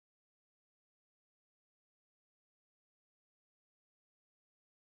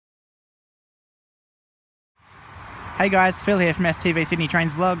Hey guys, Phil here from STV Sydney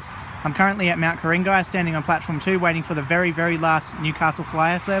Trains Vlogs. I'm currently at Mount Ku-ring-gai, standing on platform 2 waiting for the very last Newcastle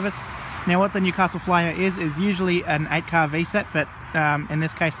Flyer service. Now what the Newcastle Flyer is usually an 8-car V-set, but in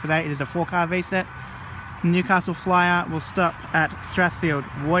this case today it is a 4-car V-set. The Newcastle Flyer will stop at Strathfield,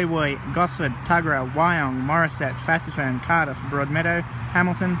 Woy Woy, Gosford, Tuggerah, Wyong, Morisset, Fassifern, Cardiff, Broadmeadow,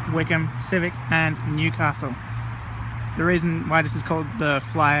 Hamilton, Wickham, Civic and Newcastle. The reason why this is called the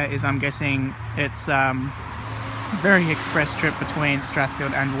Flyer is I'm guessing it's very express trip between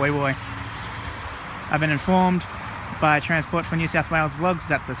Strathfield and Woy Woy. I've been informed by Transport for New South Wales Vlogs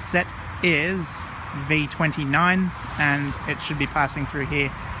that the set is V29 and it should be passing through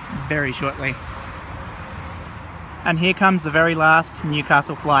here very shortly. And here comes the very last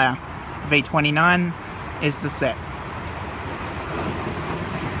Newcastle Flyer. V29 is the set.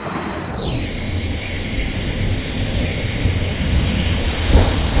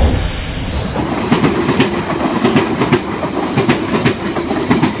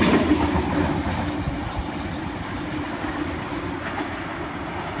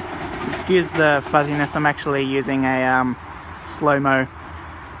 Excuse the fuzziness, I'm actually using a slow-mo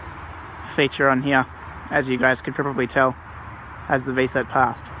feature on here, as you guys could probably tell as the V-set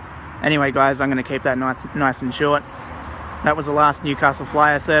passed. Anyway guys, I'm going to keep that nice and short. That was the last Newcastle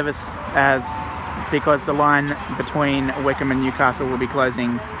Flyer service, because the line between Wickham and Newcastle will be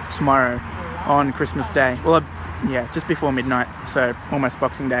closing tomorrow on Christmas Day. Well, yeah, just before midnight, so almost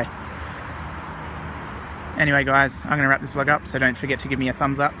Boxing Day. Anyway guys, I'm going to wrap this vlog up, so don't forget to give me a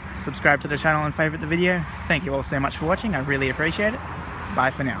thumbs up, subscribe to the channel and favourite the video. Thank you all so much for watching, I really appreciate it.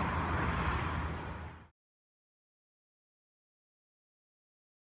 Bye for now.